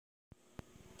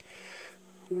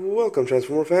Welcome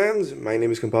Transformer fans, my name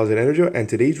is Composite Enerjoe and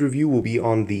today's review will be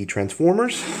on the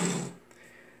Transformers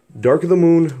Dark of the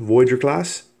Moon Voyager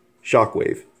class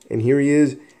Shockwave. And here he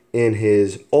is in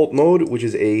his alt mode, which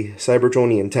is a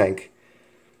Cybertronian tank.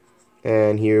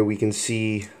 And here we can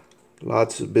see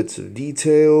lots of bits of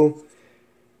detail,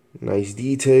 nice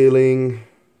detailing.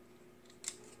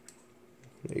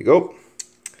 There you go.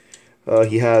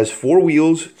 He has 4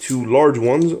 wheels, 2 large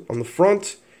ones on the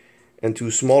front and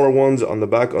 2 smaller ones on the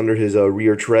back under his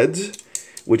rear treads,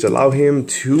 which allow him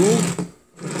to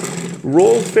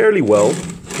roll fairly well.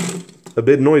 A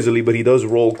bit noisily, but he does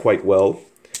roll quite well.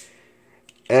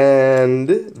 And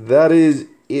that is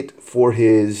it for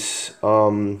his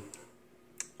alt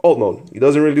mode. He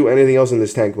doesn't really do anything else in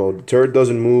this tank mode. The turret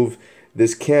doesn't move.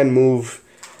 This can move,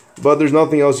 but there's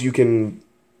nothing else you can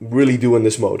really do in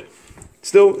this mode.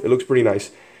 Still, it looks pretty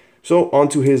nice. So,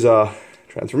 onto his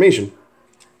transformation.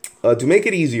 To make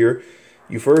it easier,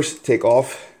 you first take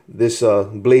off this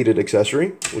bladed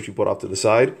accessory, which you put off to the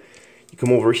side. You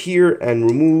come over here and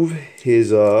remove his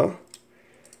hose.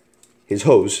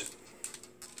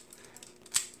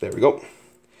 There we go.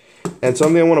 And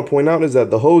something I want to point out is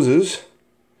that the hoses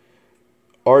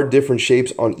are different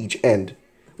shapes on each end,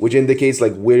 which indicates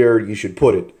like where you should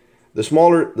put it. The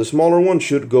smaller one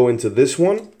should go into this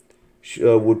one,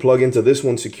 would plug into this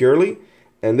one securely,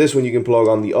 and this one you can plug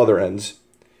on the other ends.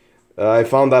 I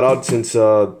found that out since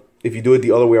if you do it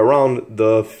the other way around,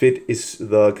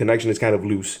 the connection is kind of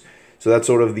loose. So that's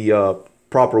sort of the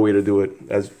proper way to do it,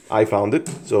 as I found it.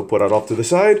 So put that off to the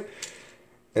side,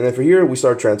 and then for here we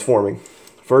start transforming.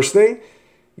 First thing,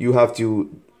 you have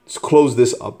to close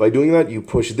this up. By doing that, you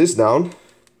push this down,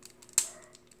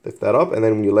 lift that up, and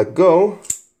then when you let go,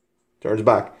 it turns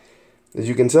back. As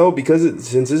you can tell,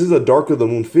 since this is a Dark of the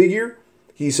Moon figure,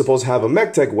 he's supposed to have a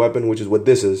mech tech weapon, which is what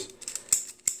this is.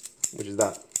 Which is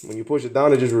that. When you push it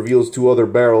down, it just reveals 2 other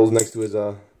barrels next to his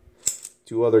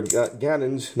 2 other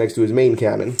cannons next to his main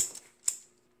cannon.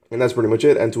 And that's pretty much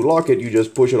it. And to lock it, you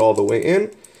just push it all the way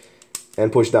in and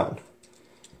push down.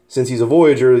 Since he's a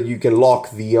Voyager, you can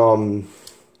lock the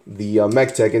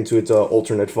mech tech into its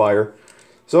alternate fire.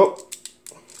 So,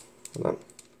 there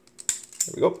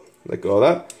we go. Let go of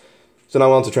that. So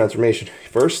now on to transformation.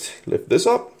 First, lift this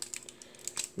up.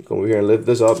 Come over here and lift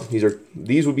this up.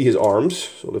 These would be his arms.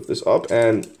 So lift this up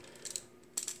and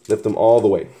lift them all the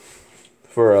way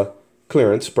for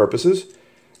clearance purposes.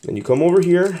 Then you come over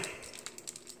here.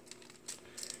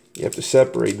 You have to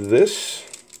separate this.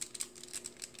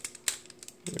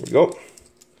 There we go.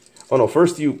 Oh no,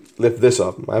 first you lift this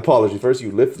up. My apology. First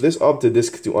you lift this up to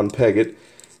unpeg it.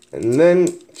 And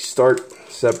then start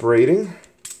separating.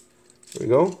 There we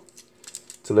go.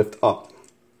 To lift up.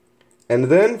 And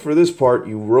then for this part,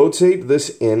 you rotate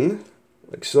this in,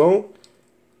 like so.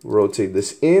 Rotate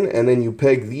this in, and then you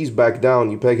peg these back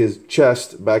down. You peg his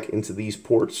chest back into these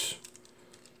ports.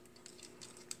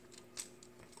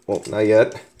 Well, not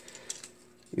yet.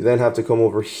 You then have to come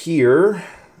over here.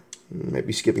 Might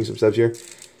be skipping some steps here.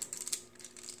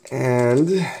 And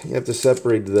you have to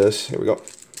separate this. Here we go.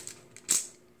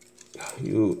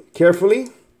 You carefully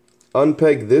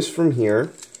unpeg this from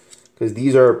here, because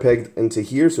these are pegged into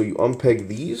here, so you unpeg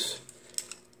these,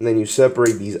 and then you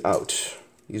separate these out.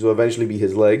 These will eventually be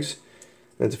his legs.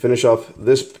 And to finish off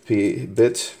this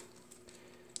bit,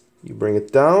 you bring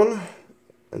it down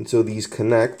until these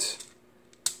connect,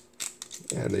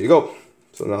 and there you go.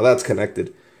 So now that's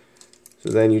connected.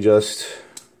 So then you just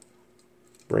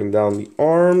bring down the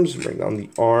arms,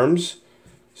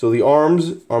 So the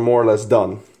arms are more or less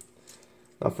done.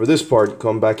 Now for this part, you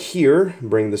come back here,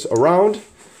 bring this around,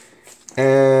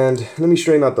 and let me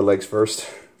straighten out the legs first.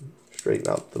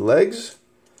 Straighten out the legs.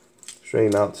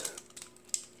 Straighten out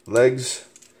legs.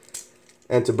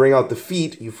 And to bring out the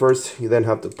feet, you then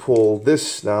have to pull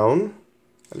this down.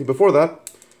 Before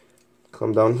that,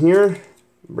 come down here,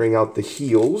 bring out the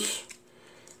heels.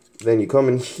 Then you come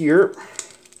in here,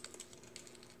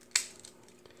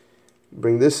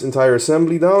 bring this entire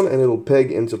assembly down, and it'll peg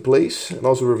into place and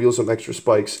also reveal some extra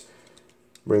spikes.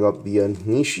 Bring up the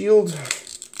knee shield,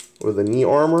 or the knee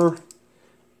armor.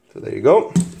 So there you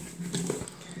go.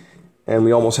 And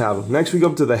we almost have them. Next we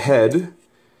go up to the head,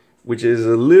 which is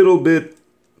a little bit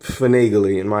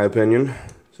finagly in my opinion.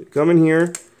 So you come in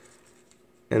here,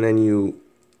 and then you,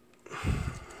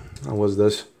 how was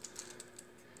this?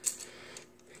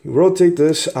 You rotate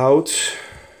this out,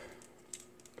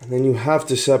 and then you have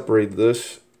to separate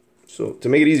this. So to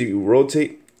make it easy, you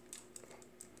rotate,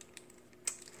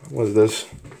 what was this?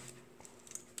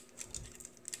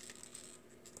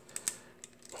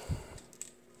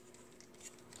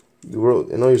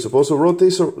 You're supposed to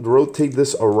rotate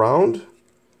this around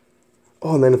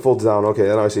Oh, and then it folds down. Okay,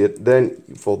 now I see it. Then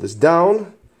you fold this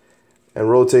down and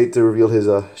rotate to reveal his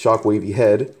shockwavy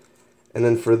head. And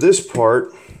then for this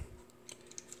part,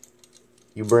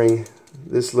 you bring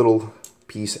this little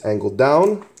piece angled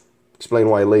down. Explain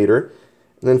why later.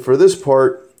 And then for this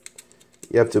part,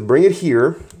 you have to bring it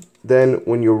here. Then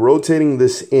when you're rotating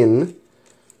this in,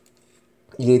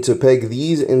 you need to peg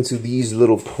these into these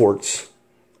little ports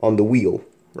on the wheel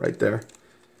right there.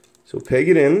 So peg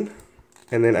it in,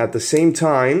 and then at the same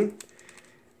time,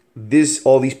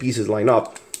 all these pieces line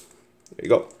up. There you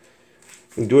go.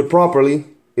 And do it properly,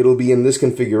 it'll be in this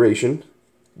configuration,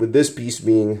 with this piece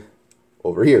being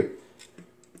over here.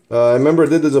 I remember I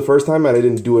did this the first time and I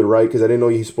didn't do it right because I didn't know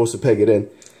you're supposed to peg it in.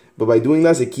 But by doing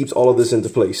this, it keeps all of this into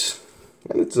place.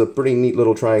 And it's a pretty neat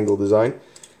little triangle design.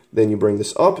 Then you bring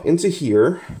this up into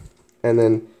here, and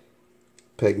then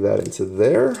peg that into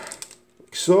there,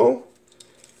 like so.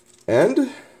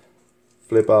 And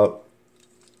flip out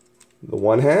the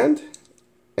one hand.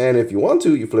 And if you want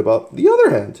to, you flip out the other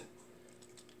hand.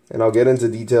 And I'll get into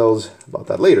details about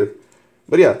that later.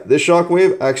 But yeah, this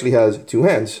Shockwave actually has two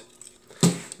hands.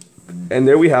 And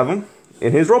there we have him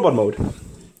in his robot mode.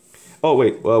 Oh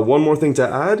wait, one more thing to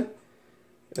add.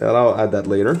 And I'll add that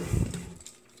later.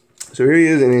 So here he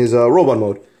is in his robot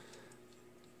mode.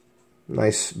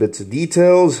 Nice bits of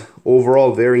details.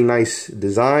 Overall, very nice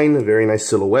design. Very nice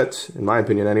silhouette, in my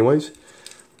opinion anyways.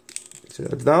 So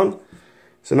that's down.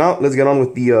 So now let's get on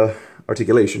with the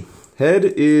articulation. Head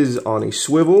is on a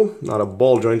swivel, not a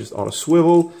ball joint, just on a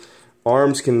swivel.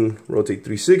 Arms can rotate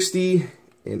 360,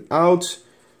 in, out.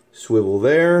 Swivel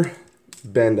there,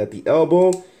 bend at the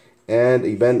elbow, and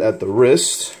a bend at the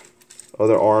wrist.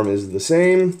 Other arm is the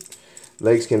same.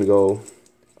 Legs can go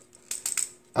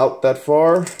out that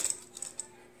far,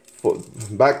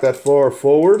 back that far,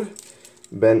 forward.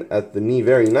 Bend at the knee,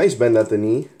 very nice bend at the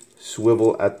knee.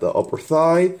 Swivel at the upper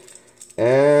thigh,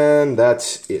 and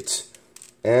that's it.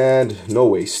 And no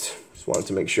waist, just wanted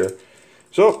to make sure.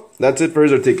 So that's it for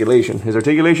his articulation. His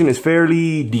articulation is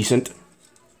fairly decent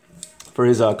for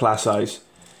his class size.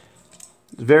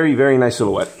 Very, very nice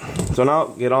silhouette. So now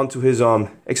get on to his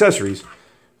accessories.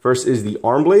 First is the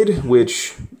arm blade,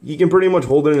 which he can pretty much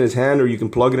hold it in his hand or you can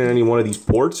plug it in any one of these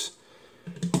ports,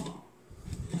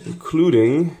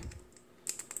 including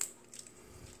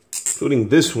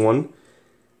this one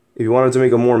if you wanted to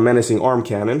make a more menacing arm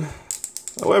cannon.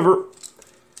 However,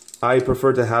 I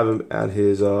prefer to have him at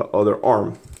his other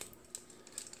arm,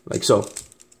 like so.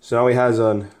 So now he has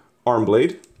an arm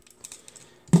blade.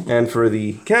 And for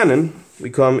the cannon, we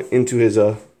come into his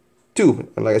tube.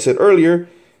 And like I said earlier,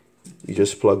 you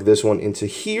just plug this one into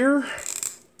here.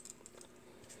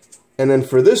 And then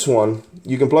for this one,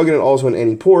 you can plug it in also in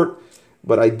any port,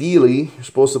 but ideally, you're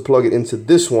supposed to plug it into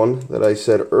this one that I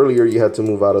said earlier you had to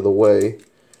move out of the way.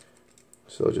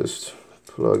 So just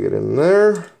plug it in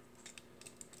there.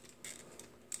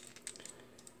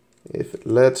 If it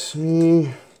lets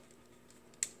me.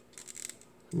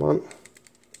 Come on.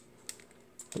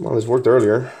 Come on, this worked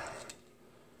earlier.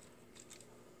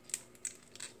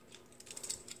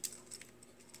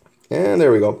 And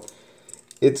there we go.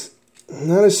 It's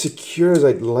not as secure as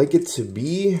I'd like it to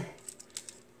be.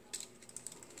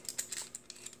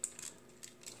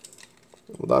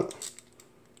 Hold on.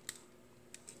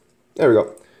 There we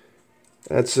go.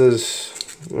 That says,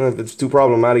 if it's too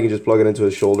problematic, you just plug it into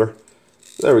his shoulder.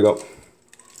 There we go.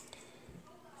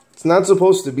 It's not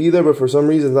supposed to be there, but for some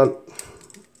reason it's not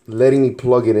letting me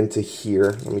plug it into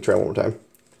here. Let me try one more time.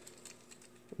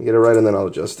 Get it right and then I'll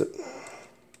adjust it.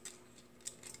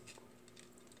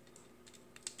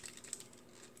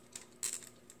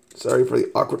 Sorry for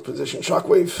the awkward position,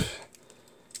 Shockwave.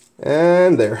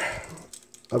 And there.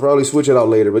 I'll probably switch it out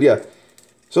later, but yeah.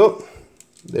 So,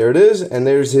 there it is, and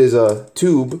there's his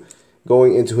tube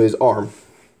going into his arm,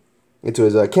 into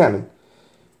his cannon.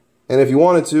 And if you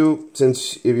wanted to,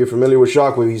 since if you're familiar with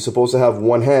Shockwave, he's supposed to have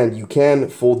one hand, you can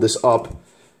fold this up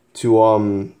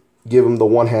to give him the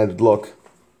one-handed look.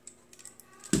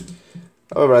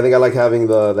 However, I think I like having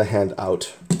the hand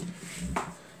out.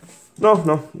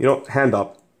 No, you know, hand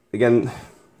up. Again,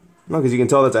 no, because you can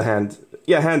tell that's a hand.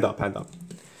 Yeah, hand up, hand up.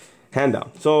 Hand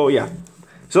down. So, yeah.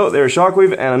 So, there's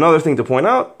Shockwave, and another thing to point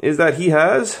out is that he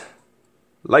has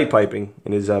light piping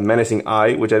in his menacing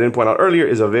eye, which I didn't point out earlier,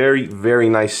 is a very, very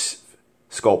nice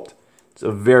sculpt. It's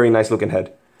a very nice looking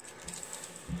head.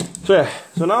 So, yeah.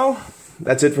 So, now,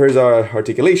 that's it for his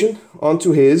articulation. On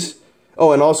to his...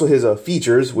 Oh, and also his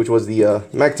features, which was the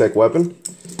MechTech weapon,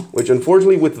 which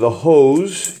unfortunately with the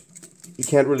hose, you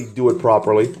can't really do it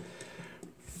properly.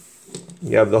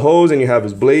 You have the hose and you have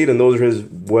his blade, and those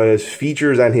are his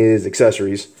features and his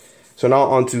accessories. So now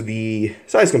onto the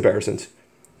size comparisons.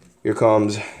 Here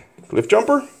comes Cliff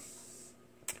Jumper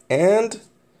and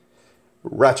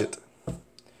Ratchet.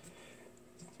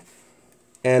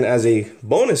 And as a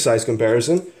bonus size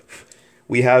comparison,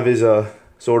 we have his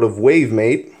sort of wave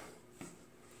mate,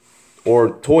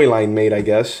 or toy line mate, I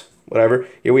guess, whatever.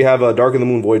 Here we have a Dark of the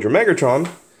Moon Voyager Megatron,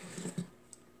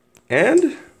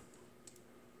 and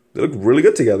they look really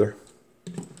good together.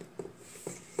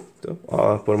 So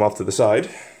I'll put them off to the side.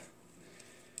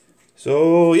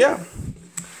 So yeah,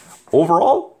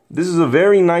 overall, this is a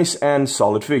very nice and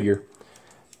solid figure.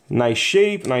 Nice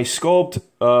shape, nice sculpt,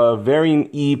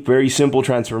 very simple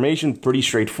transformation, pretty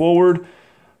straightforward.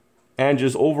 And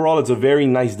just overall, it's a very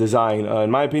nice design.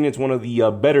 In my opinion, it's one of the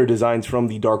better designs from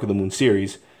the Dark of the Moon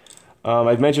series.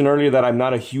 I've mentioned earlier that I'm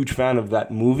not a huge fan of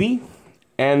that movie,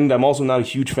 and I'm also not a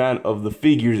huge fan of the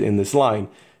figures in this line.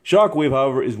 Shockwave,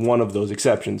 however, is one of those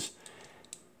exceptions.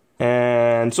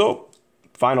 And so,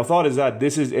 final thought is that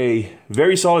this is a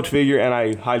very solid figure, and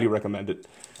I highly recommend it.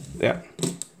 Yeah.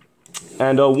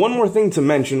 And one more thing to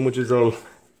mention, which is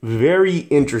very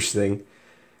interesting,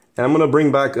 and I'm going to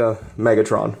bring back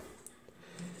Megatron.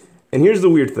 And here's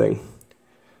the weird thing.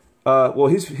 Well,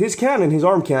 his cannon, his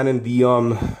arm cannon, the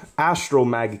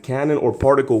Astromag cannon or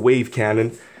particle wave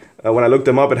cannon, when I looked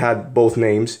them up, it had both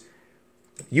names.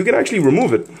 You can actually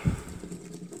remove it.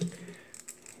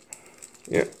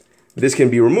 Yeah, this can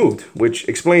be removed, which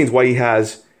explains why he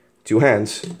has two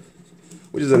hands,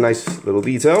 which is a nice little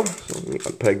detail. So let me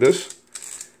unpeg this.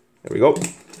 There we go.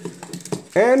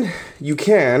 And you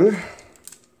can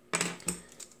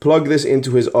plug this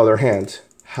into his other hand.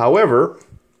 However,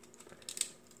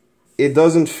 it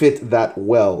doesn't fit that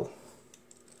well.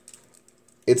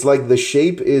 It's like the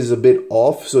shape is a bit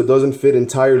off, so it doesn't fit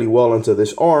entirely well into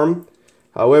this arm.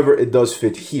 However, it does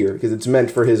fit here because it's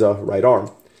meant for his right arm.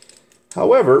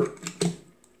 However,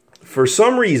 for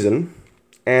some reason,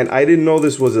 and I didn't know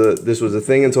this was a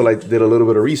thing until I did a little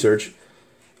bit of research.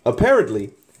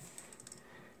 Apparently,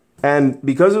 and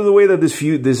because of the way that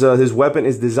this weapon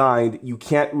is designed, you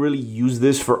can't really use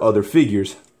this for other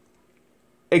figures,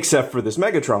 except for this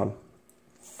Megatron.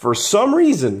 For some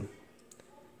reason,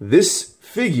 this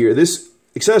figure, this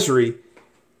accessory,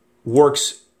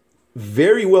 works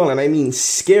very well, and I mean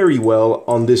scary well,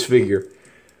 on this figure.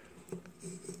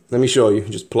 Let me show you.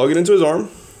 Just plug it into his arm.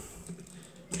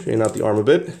 Straighten out the arm a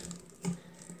bit.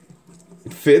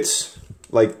 It fits,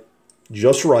 like,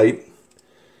 just right.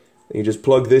 And you just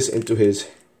plug this into his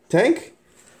tank.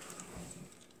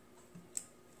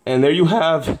 And there you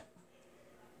have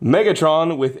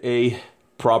Megatron with a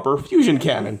proper fusion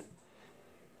cannon.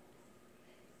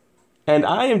 And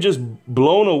I am just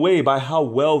blown away by how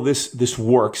well this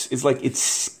works. It's like, it's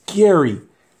scary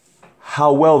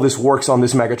how well this works on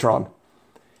this Megatron.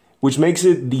 Which makes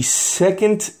it the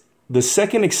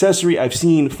second accessory I've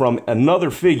seen from another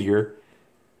figure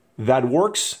that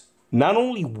works not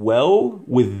only well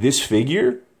with this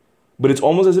figure, but it's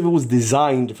almost as if it was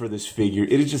designed for this figure.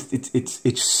 It is just,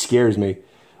 it scares me.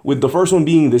 With the first one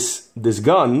being this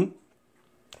gun.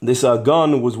 This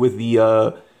gun was with the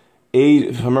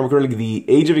if I remember correctly, the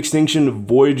Age of Extinction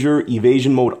Voyager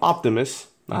Evasion Mode Optimus.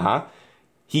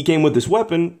 He came with this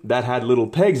weapon that had little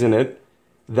pegs in it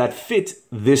that fit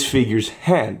this figure's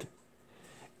hand.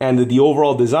 And the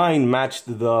overall design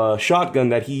matched the shotgun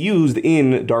that he used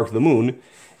in Dark of the Moon,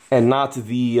 and not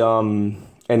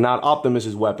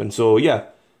Optimus's weapon. So yeah,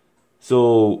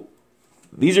 so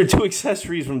these are two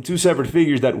accessories from two separate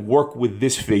figures that work with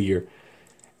this figure,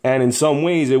 and in some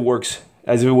ways it works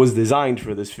as if it was designed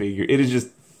for this figure. It is just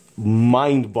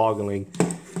mind-boggling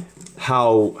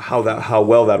how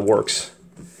well that works.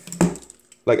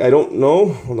 Like, I don't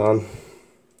know. Hold on,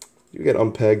 you get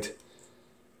unpegged.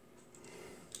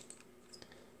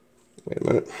 Wait a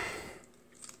minute.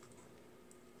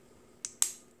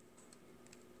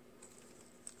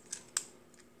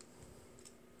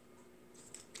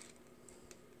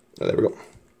 Oh, there we go.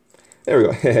 There we go.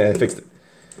 I fixed it.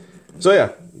 So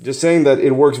yeah, just saying that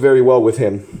it works very well with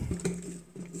him.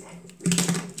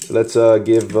 Let's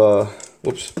give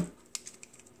whoops.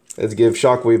 Let's give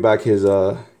Shockwave back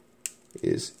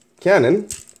his cannon.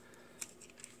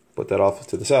 Put that off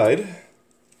to the side.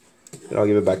 And I'll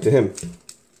give it back to him.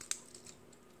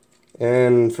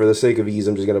 And for the sake of ease,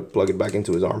 I'm just going to plug it back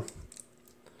into his arm.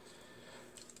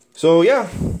 So yeah,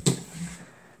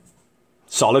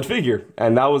 solid figure.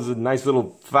 And that was a nice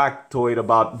little factoid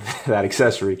about that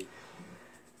accessory.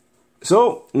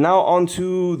 So now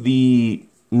onto the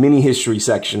mini history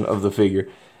section of the figure.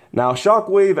 Now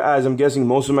Shockwave, as I'm guessing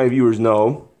most of my viewers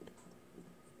know,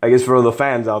 I guess for the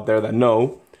fans out there that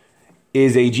know,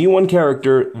 is a G1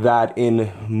 character that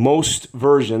in most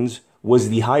versions was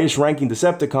the highest ranking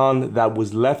Decepticon that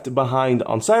was left behind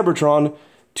on Cybertron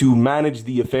to manage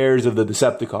the affairs of the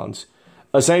Decepticons.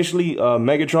 Essentially,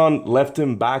 Megatron left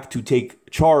him back to take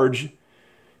charge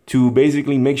to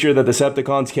basically make sure that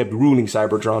Decepticons kept ruling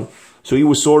Cybertron. So he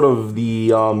was sort of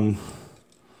the,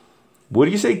 what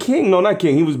do you say, king? No, not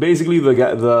king. He was basically the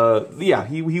guy,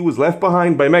 he was left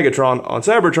behind by Megatron on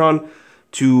Cybertron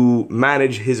to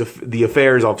manage the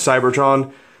affairs of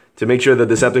Cybertron to make sure that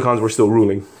Decepticons were still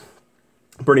ruling.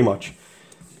 Pretty much.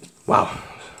 Wow,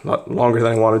 a lot longer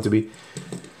than I wanted to be.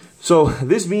 So,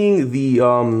 this being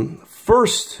the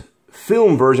first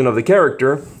film version of the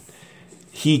character,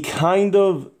 he kind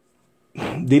of,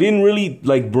 they didn't really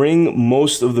like bring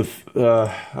most of the,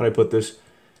 how do I put this?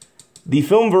 The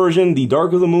film version, the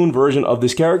Dark of the Moon version of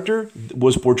this character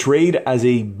was portrayed as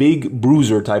a big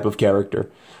bruiser type of character.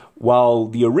 While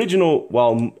the original,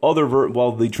 while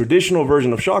the traditional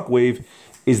version of Shockwave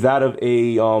is that of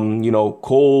a,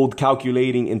 cold,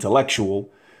 calculating intellectual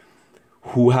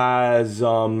who has,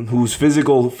 whose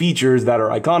physical features that are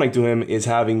iconic to him is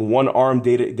having one arm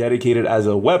dedicated as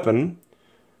a weapon.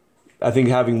 I think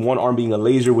having one arm being a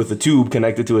laser with a tube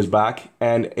connected to his back,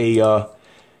 and a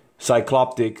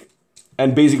cycloptic,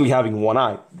 and basically having one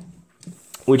eye.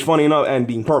 Which, funny enough, and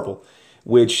being purple.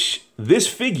 Which, this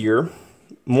figure,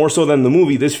 more so than the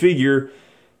movie, this figure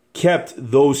kept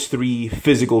those three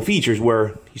physical features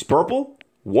where he's purple,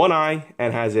 one eye,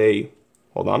 and has a,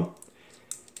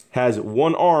 has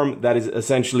one arm that is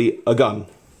essentially a gun.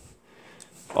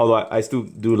 Although I still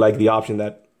do like the option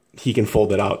that he can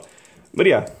fold it out. But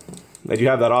yeah, that you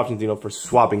have that option, for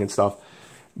swapping and stuff.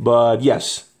 But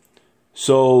yes,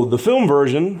 so the film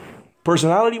version,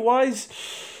 personality-wise,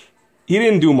 he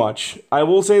didn't do much. I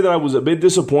will say that I was a bit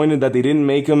disappointed that they didn't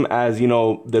make him as,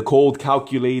 the cold,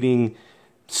 calculating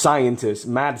scientist,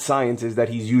 mad scientist that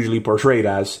he's usually portrayed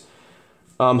as.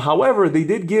 However, they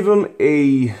did give him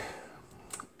a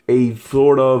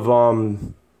sort of,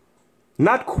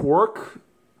 not quirk,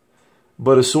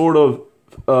 but a sort of,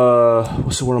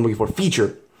 what's the word I'm looking for?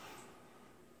 Feature.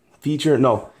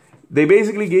 No. They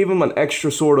basically gave him an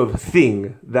extra sort of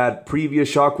thing that previous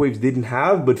Shockwaves didn't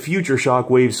have, but future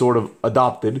Shockwaves sort of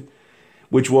adopted,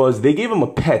 which was they gave him a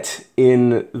pet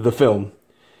in the film.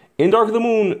 In Dark of the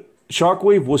Moon,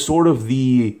 Shockwave was sort of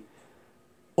the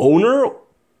owner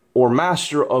or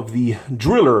master of the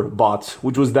driller bot,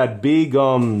 which was that big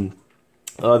worm,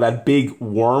 that big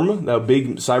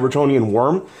Cybertronian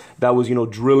worm that was,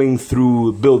 drilling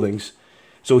through buildings.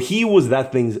 So he was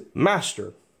that thing's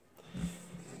master.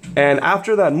 And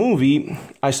after that movie,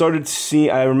 I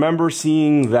remember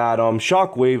seeing that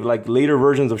Shockwave, like later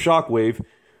versions of Shockwave,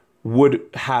 would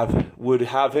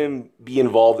have him be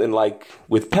involved in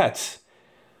with pets.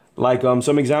 Like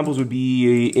some examples would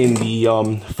be in the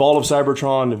Fall of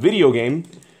Cybertron video game.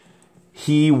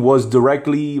 He was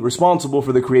directly responsible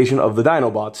for the creation of the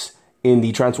Dinobots. In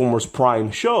the Transformers Prime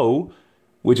show,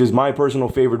 which is my personal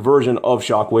favorite version of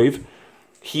Shockwave,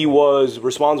 he was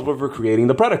responsible for creating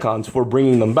the Predacons, for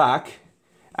bringing them back.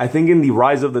 I think in the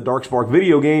Rise of the Darkspark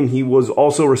video game, he was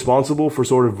also responsible for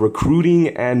sort of recruiting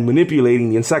and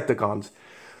manipulating the Insecticons.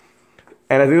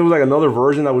 And I think there was another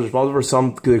version that was responsible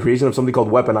for the creation of something called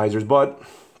Weaponizers,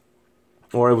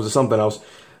 or it was something else.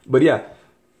 But yeah,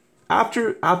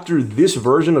 after this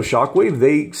version of Shockwave,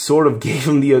 they sort of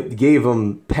gave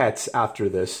him pets after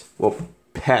this. Well,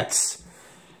 pets.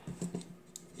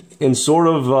 In sort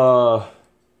of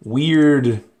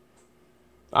weird,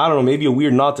 I don't know, maybe a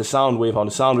weird nod to Soundwave. On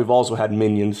the Soundwave also had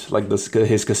minions, like his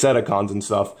Cassetticons and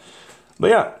stuff. But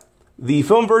yeah, the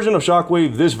film version of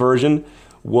Shockwave, this version,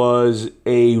 was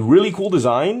a really cool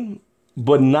design,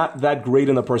 but not that great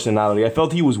in the personality. I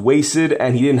felt he was wasted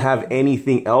and he didn't have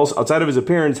anything else. Outside of his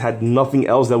appearance, had nothing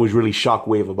else that was really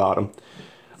Shockwave about him.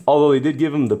 Although they did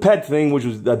give him the pet thing, which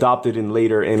was adopted in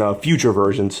future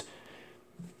versions.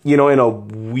 In a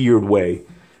weird way.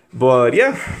 But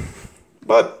yeah,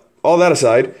 but all that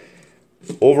aside,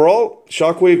 overall, this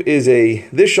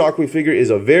Shockwave figure is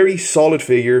a very solid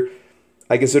figure.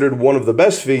 I considered one of the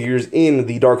best figures in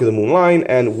the Dark of the Moon line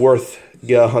and worth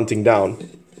hunting down.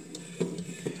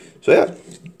 So yeah,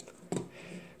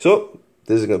 so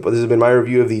this has been my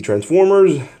review of the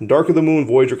Transformers Dark of the Moon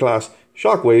Voyager class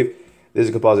Shockwave. This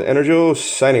is Composite Enerjoe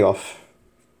signing off.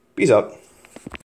 Peace out.